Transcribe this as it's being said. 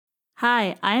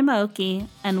Hi, I'm Oki,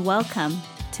 and welcome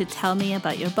to Tell Me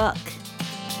About Your Book.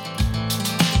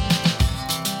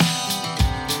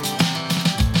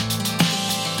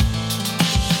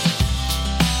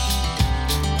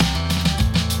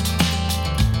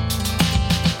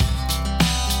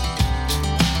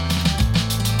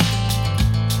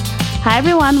 Hi,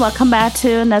 everyone. Welcome back to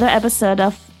another episode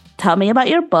of Tell Me About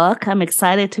Your Book. I'm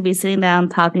excited to be sitting down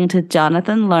talking to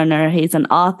Jonathan Lerner. He's an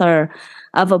author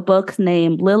of a book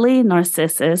named Lily,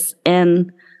 Narcissus.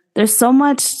 And there's so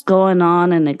much going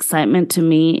on and excitement to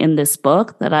me in this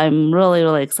book that I'm really,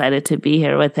 really excited to be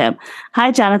here with him.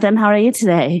 Hi, Jonathan. How are you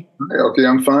today? Hi, Oki.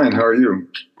 I'm fine. How are you?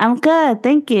 I'm good.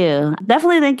 Thank you.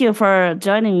 Definitely thank you for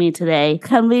joining me today.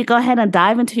 Can we go ahead and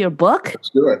dive into your book?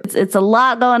 Let's do it. It's a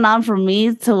lot going on for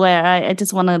me to where I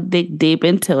just want to dig deep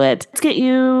into it. Let's get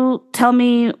you, tell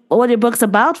me what your book's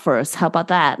about first. How about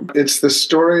that? It's the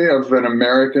story of an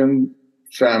American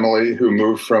family who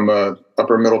moved from a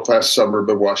upper middle class suburb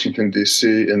of Washington,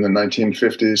 D.C. in the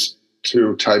 1950s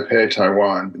to Taipei,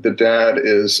 Taiwan. The dad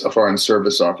is a foreign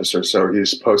service officer, so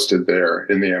he's posted there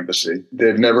in the embassy.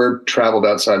 They've never traveled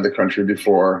outside the country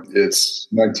before. It's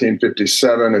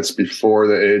 1957. It's before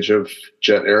the age of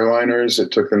jet airliners.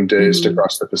 It took them days to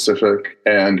cross the Pacific.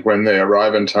 And when they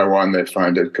arrive in Taiwan, they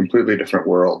find a completely different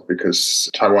world because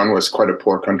Taiwan was quite a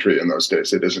poor country in those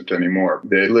days. It isn't anymore.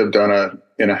 They lived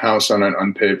in a house on an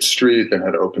unpaved street that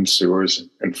had open sewers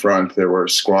in front. There were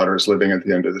squatters living at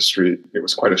the end of the street. It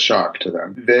was quite a shock to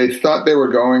them. They thought they were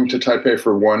going to Taipei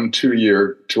for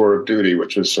 1-2-year tour of duty,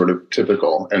 which was sort of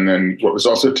typical. And then what was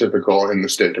also typical in the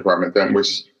State Department then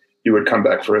was you would come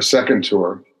back for a second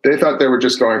tour. They thought they were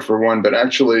just going for one, but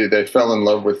actually they fell in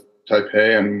love with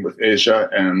Taipei and with Asia,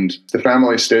 and the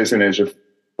family stays in Asia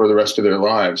for the rest of their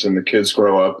lives, and the kids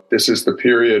grow up. This is the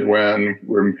period when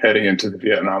we're heading into the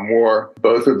Vietnam War.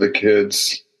 Both of the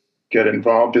kids get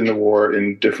involved in the war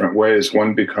in different ways.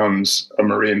 One becomes a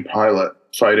Marine pilot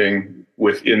fighting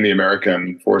within the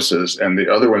American forces, and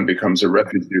the other one becomes a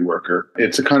refugee worker.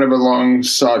 It's a kind of a long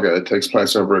saga. It takes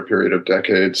place over a period of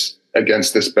decades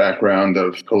against this background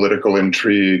of political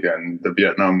intrigue and the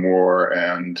Vietnam War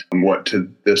and what to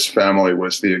this family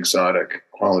was the exotic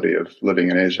quality of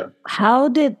living in Asia. How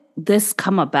did this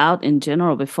come about in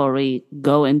general before we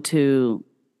go into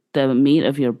the meat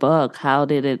of your book? How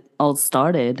did it all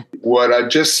started? What I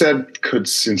just said could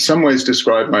in some ways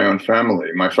describe my own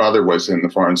family. My father was in the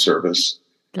Foreign Service.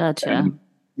 Gotcha.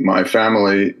 My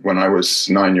family, when I was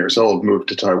 9 years old, moved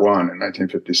to Taiwan in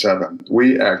 1957.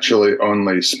 We actually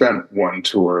only spent one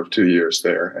tour of 2 years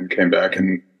there and came back.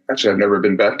 And actually, I've never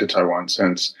been back to Taiwan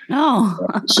since. Oh.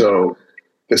 So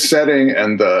the setting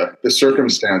and the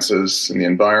circumstances and the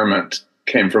environment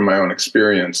came from my own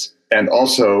experience. And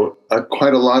also,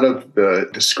 quite a lot of the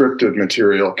descriptive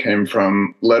material came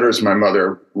from letters my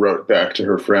mother wrote back to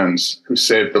her friends who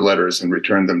saved the letters and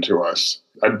returned them to us.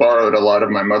 I borrowed a lot of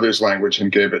my mother's language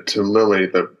and gave it to Lily,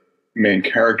 the main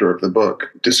character of the book,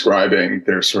 describing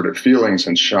their sort of feelings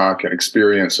and shock and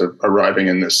experience of arriving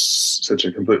in such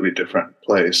a completely different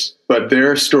place. But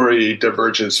their story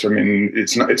diverges. I mean,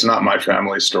 it's not my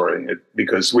family's story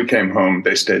because we came home,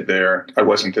 they stayed there. I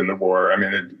wasn't in the war. I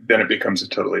mean, then it becomes a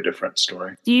totally different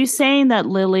story. Do you saying that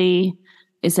Lily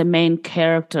is a main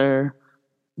character?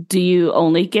 Do you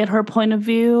only get her point of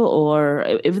view, or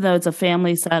even though it's a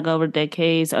family saga over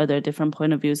decades, are there different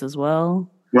point of views as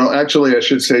well? Well, actually, I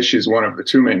should say she's one of the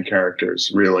two main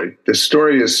characters, really. The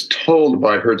story is told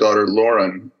by her daughter,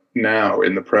 Lauren, now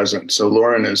in the present. So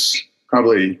Lauren is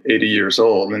probably 80 years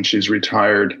old, and she's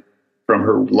retired from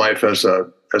her life as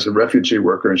a refugee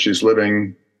worker, and she's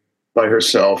living by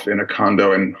herself in a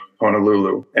condo in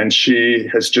Honolulu. And she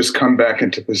has just come back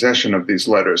into possession of these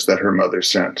letters that her mother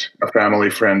sent. A family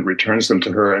friend returns them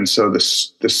to her. And so the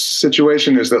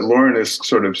situation is that Lauren is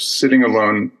sort of sitting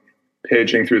alone,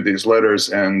 paging through these letters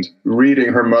and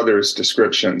reading her mother's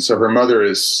description. So her mother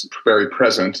is very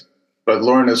present, but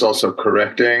Lauren is also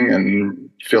correcting and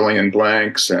filling in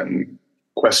blanks and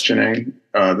questioning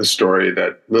the story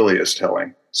that Lily is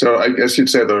telling. So I guess you'd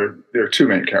say there are two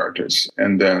main characters,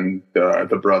 and then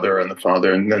the brother and the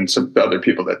father, and then some other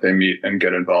people that they meet and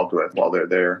get involved with while they're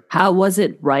there. How was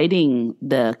it writing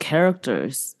the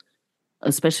characters,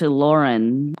 especially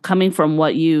Lauren, coming from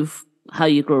how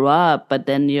you grew up, but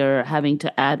then you're having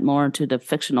to add more to the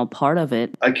fictional part of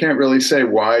it? I can't really say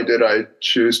why did I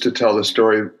choose to tell the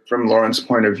story from Lauren's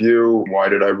point of view. Why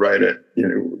did I write it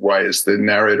why is the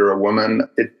narrator a woman?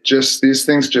 These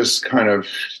things just kind of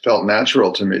felt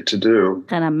natural to me to do.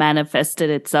 Kind of manifested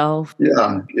itself.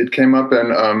 Yeah, it came up.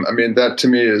 And that to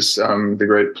me is the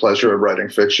great pleasure of writing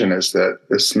fiction, is that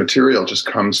this material just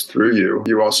comes through you.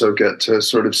 You also get to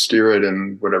sort of steer it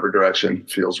in whatever direction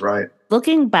feels right.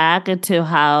 Looking back into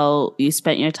how you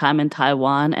spent your time in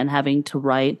Taiwan and having to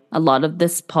write a lot of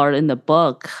this part in the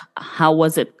book, how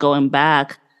was it going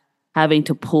back, having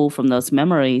to pull from those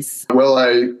memories? Well,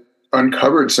 I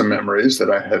uncovered some memories that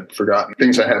I had forgotten,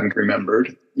 things I hadn't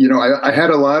remembered. I had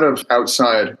a lot of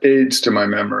outside aids to my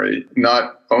memory,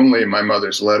 not only my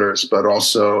mother's letters, but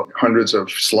also hundreds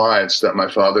of slides that my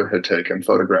father had taken,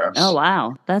 photographs. Oh,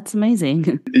 wow. That's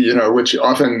amazing. Which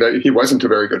often, he wasn't a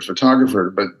very good photographer,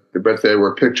 but they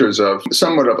were pictures of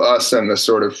somewhat of us and the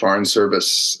sort of foreign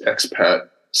service expat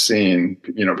scene,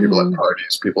 people at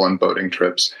parties, people on boating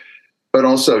trips, but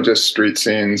also just street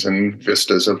scenes and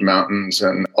vistas of mountains.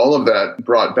 And all of that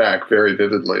brought back very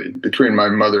vividly, between my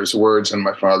mother's words and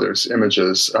my father's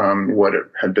images, what it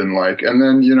had been like. And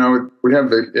then, we have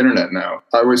the internet now.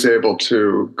 I was able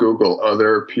to Google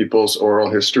other people's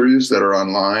oral histories that are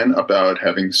online about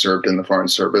having served in the Foreign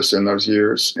Service in those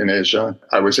years in Asia.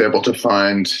 I was able to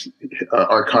find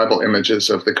archival images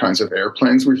of the kinds of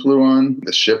airplanes we flew on,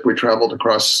 the ship we traveled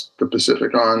across the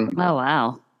Pacific on. Oh,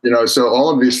 wow. So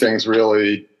all of these things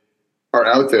really are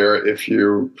out there if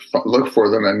you look for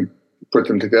them and put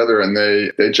them together, and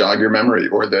they jog your memory,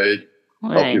 or they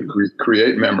help you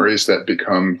create memories that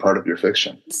become part of your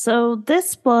fiction. So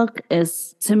this book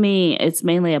is, to me, it's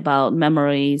mainly about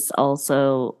memories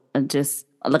also, and just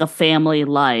like a family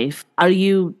life. Are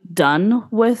you done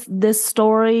with this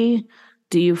story?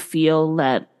 Do you feel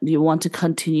that you want to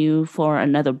continue for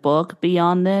another book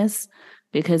beyond this?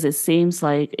 Because it seems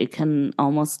like it can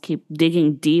almost keep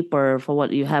digging deeper for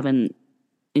what you haven't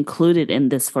included in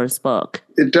this first book.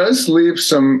 It does leave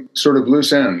some sort of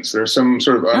loose ends. There's some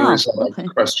sort of unresolved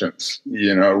questions.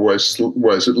 Was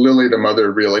Lily, the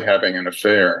mother, really having an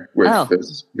affair with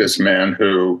this man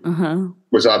who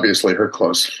was obviously her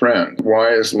close friend? Why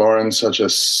is Lauren such a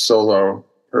solo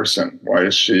person? Why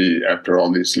is she, after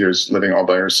all these years, living all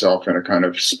by herself in a kind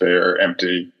of spare,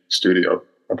 empty studio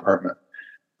apartment?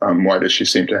 Why does she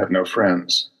seem to have no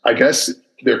friends? I guess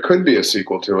there could be a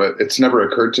sequel to it. It's never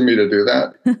occurred to me to do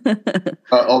that.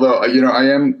 Although,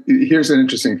 here's an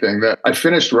interesting thing, that I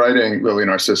finished writing Lily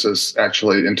Narcissus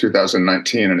actually in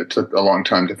 2019, and it took a long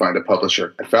time to find a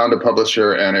publisher. I found a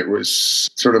publisher, and it was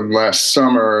sort of last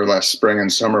spring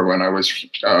and summer, when I was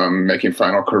making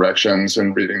final corrections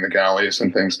and reading the galleys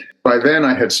and things. By then,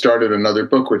 I had started another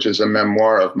book, which is a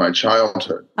memoir of my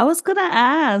childhood. I was going to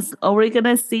ask, are we going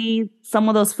to see some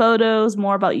of those photos,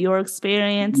 more about your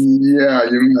experience? Yeah,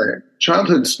 you may.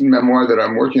 Childhood's memoir that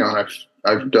I'm working on,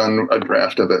 I've done a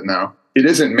draft of it now. It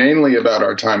isn't mainly about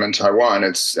our time in Taiwan.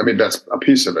 That's a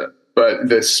piece of it. But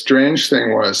the strange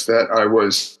thing was that I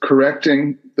was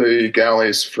correcting the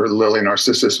galleys for Lily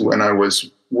Narcissus when I was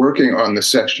working on the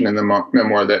section in the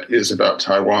memoir that is about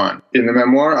Taiwan. In the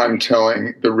memoir, I'm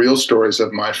telling the real stories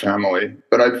of my family,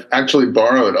 but I've actually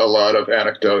borrowed a lot of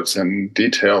anecdotes and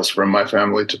details from my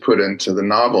family to put into the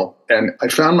novel. And I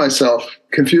found myself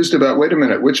confused about, wait a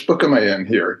minute, which book am I in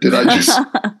here? Did I just...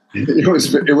 It was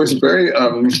very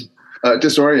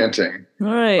disorienting.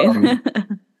 Right.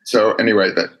 So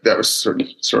anyway, that was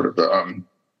sort of the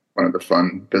one of the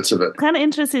fun bits of it. Kind of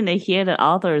interesting to hear that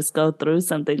authors go through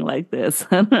something like this.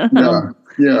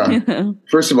 Yeah.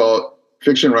 First of all,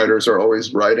 fiction writers are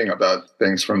always writing about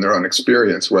things from their own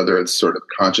experience, whether it's sort of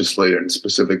consciously and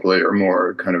specifically, or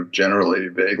more kind of generally,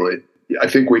 vaguely. I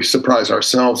think we surprise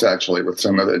ourselves actually with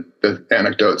some of the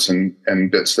anecdotes and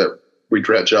bits that we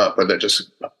dredge up, but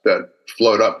that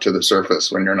float up to the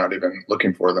surface when you're not even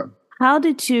looking for them. How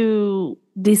did you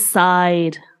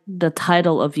decide the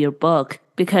title of your book?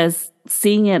 Because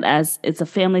seeing it as it's a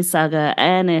family saga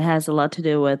and it has a lot to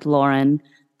do with Lauren,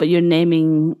 but you're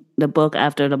naming the book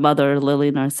after the mother,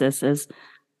 Lily Narcissus.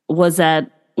 Was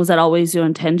that always your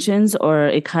intentions, or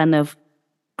it kind of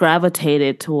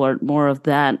gravitated toward more of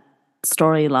that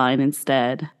storyline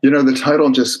instead? The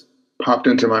title just popped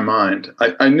into my mind.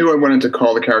 I knew I wanted to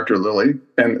call the character Lily,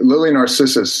 and Lily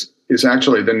Narcissus is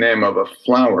actually the name of a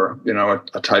flower,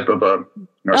 a type of a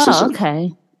narcissus. Oh,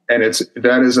 okay. And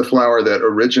that is a flower that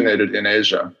originated in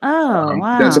Asia. Oh,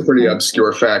 wow. That's a pretty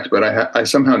obscure fact, but I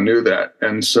somehow knew that.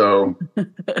 And so,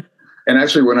 and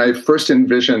actually when I first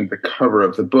envisioned the cover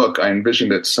of the book, I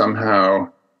envisioned it somehow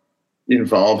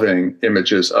involving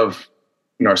images of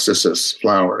narcissus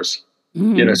flowers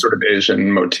in a sort of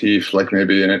Asian motif, like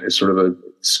maybe in a sort of a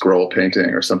scroll painting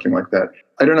or something like that.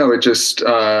 I don't know. It just,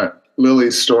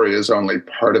 Lily's story is only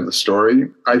part of the story.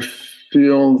 I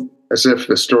feel as if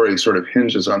the story sort of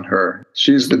hinges on her.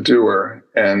 She's the doer,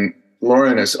 and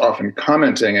Lauren is often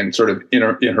commenting and sort of in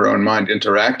her own mind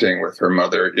interacting with her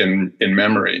mother in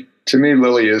memory. To me,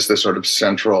 Lily is the sort of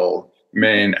central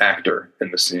main actor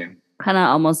in the scene. Kind of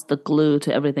almost the glue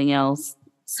to everything else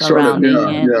surrounding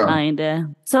it, kind of.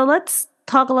 So let's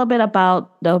talk a little bit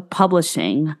about the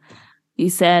publishing. You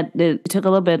said that it took a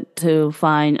little bit to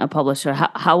find a publisher.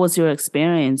 How was your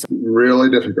experience? Really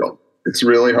difficult. It's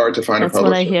really hard to find a publisher.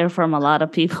 That's what I hear from a lot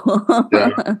of people.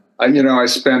 Yeah. I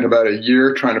spent about a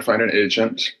year trying to find an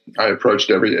agent. I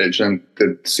approached every agent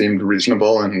that seemed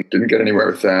reasonable and didn't get anywhere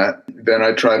with that. Then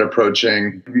I tried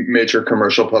approaching major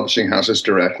commercial publishing houses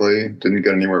directly. Didn't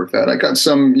get anywhere with that. I got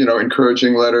some,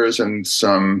 encouraging letters and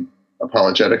some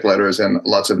apologetic letters and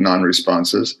lots of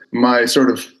non-responses. My sort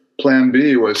of plan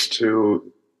B was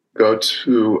to go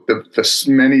to the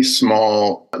many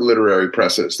small literary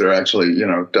presses. There are actually,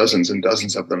 dozens and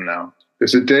dozens of them now.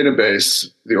 There's a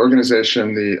database, the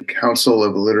organization, the Council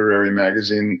of Literary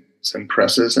Magazines and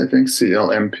Presses, I think,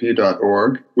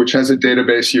 clmp.org, which has a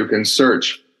database you can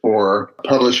search for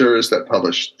publishers that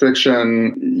publish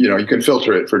fiction. You can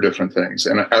filter it for different things.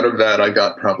 And out of that, I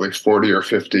got probably 40 or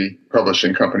 50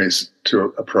 publishing companies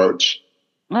to approach.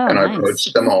 Oh, and nice. I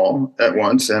approached them all at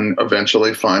once. And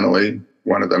eventually, finally,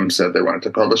 one of them said they wanted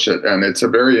to publish it. And it's a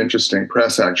very interesting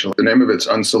press, actually. The name of it's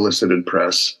Unsolicited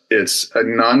Press. It's a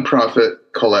nonprofit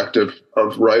collective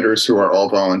of writers who are all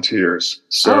volunteers.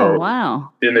 So,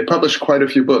 wow. And they publish quite a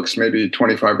few books, maybe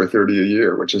 25 or 30 a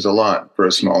year, which is a lot for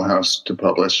a small house to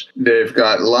publish. They've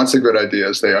got lots of good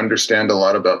ideas. They understand a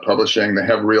lot about publishing. They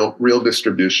have real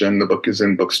distribution. The book is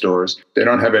in bookstores. They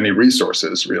don't have any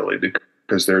resources, really,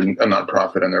 because they're a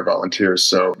nonprofit and they're volunteers.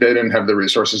 So they didn't have the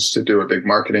resources to do a big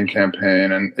marketing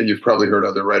campaign. And you've probably heard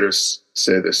other writers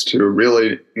say this too.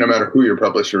 Really, no matter who your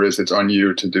publisher is, it's on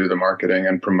you to do the marketing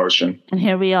and promotion. And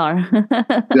here we are.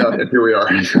 Yeah, and here we are.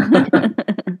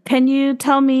 Can you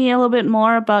tell me a little bit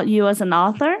more about you as an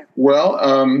author? Well,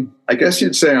 I guess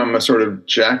you'd say I'm a sort of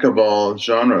jack of all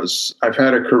genres. I've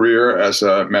had a career as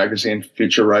a magazine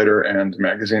feature writer and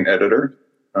magazine editor.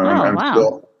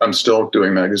 I'm still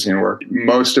doing magazine work.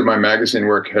 Most of my magazine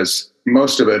work has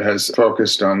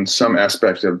focused on some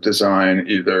aspect of design,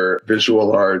 either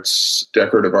visual arts,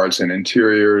 decorative arts and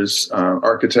interiors,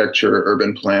 architecture,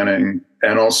 urban planning,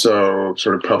 and also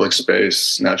sort of public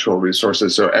space, natural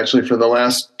resources. So actually for the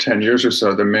last 10 years or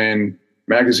so, the main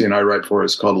magazine I write for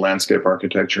is called Landscape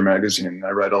Architecture Magazine.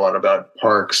 I write a lot about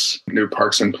parks, new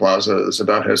parks and plazas,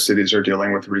 about how cities are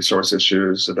dealing with resource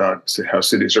issues, about how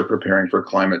cities are preparing for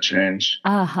climate change.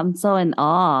 I'm so in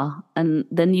awe. And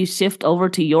then you shift over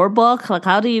to your book? Like,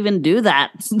 how do you even do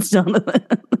that, Jonathan?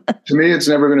 To me, it's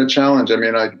never been a challenge. I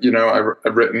mean,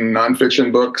 I've written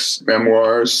nonfiction books,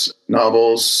 memoirs,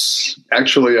 novels.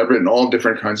 Actually, I've written all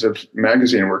different kinds of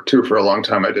magazine work, too. For a long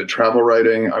time, I did travel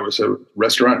writing. I was a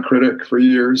restaurant critic for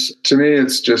years. To me,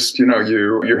 it's just,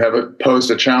 you have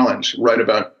posed a challenge, write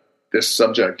about this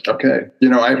subject. Okay.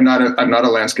 I'm not a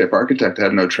landscape architect. I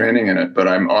have no training in it, but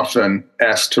I'm often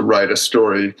asked to write a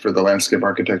story for the Landscape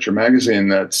Architecture Magazine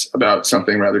that's about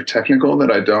something rather technical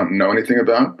that I don't know anything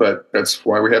about, but that's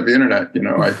why we have the internet.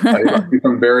 I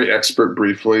become very expert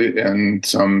briefly in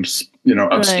some,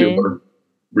 obscure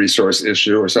resource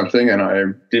issue or something, and I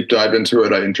deep dive into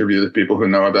it. I interview the people who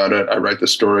know about it. I write the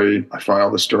story. I file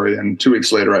the story, and 2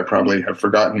 weeks later, I probably have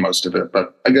forgotten most of it.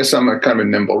 But I guess I'm a kind of a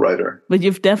nimble writer. But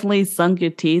you've definitely sunk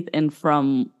your teeth in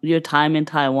from your time in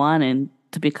Taiwan and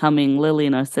to becoming Lily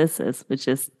Narcissus, which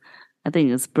is, I think,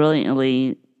 is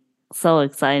brilliantly so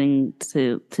exciting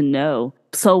to know.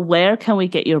 So where can we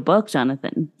get your book,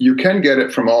 Jonathan? You can get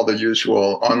it from all the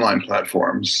usual online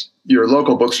platforms. Your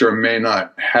local bookstore may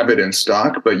not have it in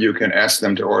stock, but you can ask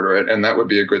them to order it. And that would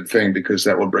be a good thing because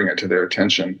that will bring it to their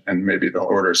attention. And maybe they'll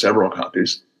order several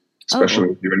copies, especially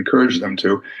if you encourage them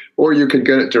to. Or you could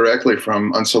get it directly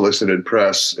from Unsolicited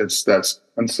Press. That's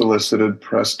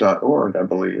unsolicitedpress.org, I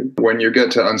believe. When you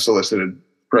get to Unsolicited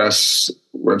Press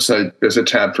website, there's a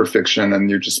tab for fiction,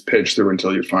 and you just page through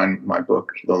until you find my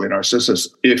book, Lily Narcissus.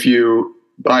 If you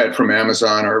buy it from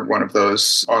Amazon or one of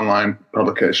those online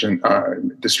publication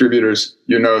distributors,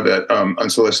 you know that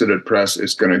Unsolicited Press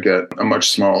is going to get a much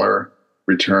smaller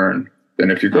return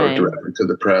than if you go directly to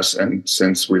the press. And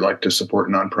since we like to support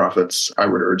nonprofits, I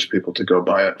would urge people to go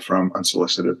buy it from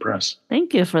Unsolicited Press.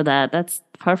 Thank you for that. That's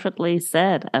perfectly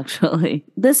said, actually.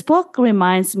 This book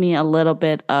reminds me a little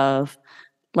bit of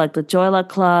like the Joy Luck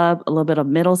Club, a little bit of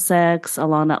Middlesex,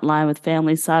 along that line with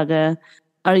Family Saga.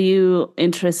 Are you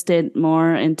interested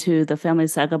more into the Family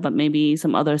Saga, but maybe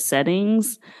some other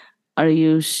settings? are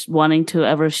you wanting to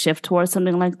ever shift towards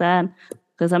something like that?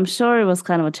 Because I'm sure it was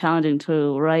kind of challenging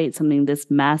to write something this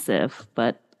massive,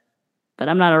 but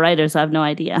I'm not a writer, so I have no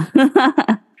idea.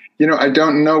 I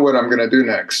don't know what I'm going to do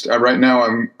next. Right now,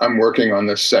 I'm working on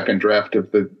the second draft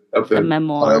of the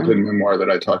memoir. childhood memoir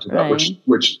that I talked about, right.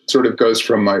 which sort of goes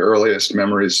from my earliest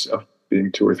memories of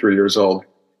being 2 or 3 years old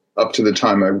up to the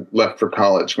time I left for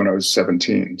college when I was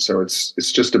 17. So it's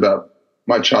just about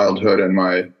my childhood and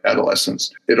my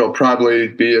adolescence. It'll probably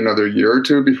be another year or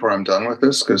two before I'm done with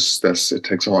this, because it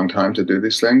takes a long time to do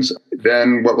these things.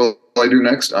 Then what will I do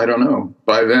next? I don't know.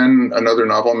 By then, another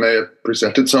novel may have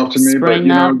presented itself to me.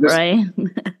 Right?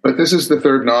 But this is the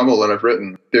third novel that I've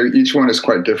written. Each one is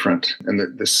quite different, and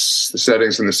the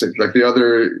settings and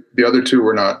the other two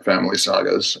were not family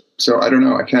sagas. So I don't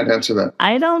know. I can't answer that.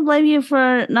 I don't blame you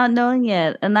for not knowing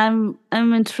yet, and I'm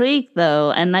intrigued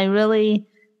though, and I really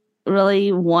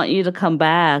want you to come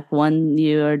back when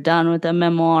you're done with the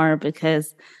memoir,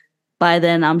 because by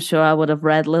then I'm sure I would have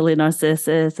read Lily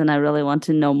Narcissus, and I really want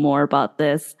to know more about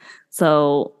this.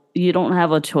 So you don't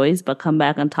have a choice but come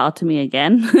back and talk to me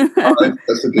again. All right,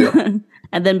 that's the deal.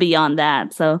 And then beyond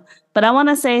that. But I want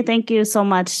to say thank you so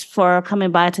much for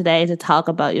coming by today to talk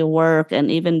about your work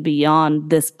and even beyond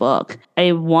this book.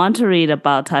 I want to read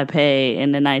about Taipei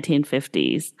in the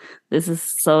 1950s. This is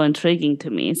so intriguing to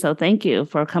me. So thank you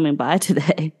for coming by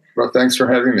today. Well, thanks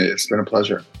for having me. It's been a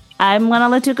pleasure. I'm going to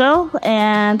let you go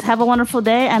and have a wonderful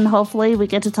day. And hopefully we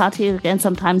get to talk to you again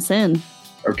sometime soon.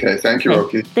 Okay. Thank you,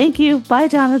 Oki. Thank you. Bye,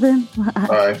 Jonathan.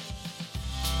 Bye.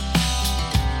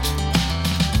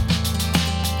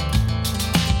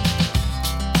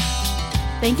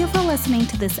 Thank you for listening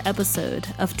to this episode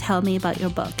of Tell Me About Your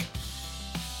Book.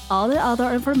 All the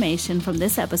other information from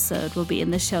this episode will be in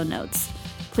the show notes.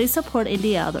 Please support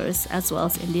indie authors as well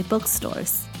as indie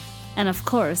bookstores. And of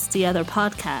course, the other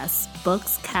podcasts,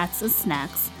 Books, Cats, and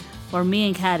Snacks, where me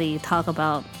and Caddy talk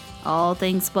about all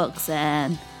things books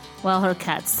and, well, her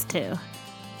cats too.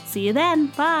 See you then.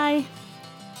 Bye.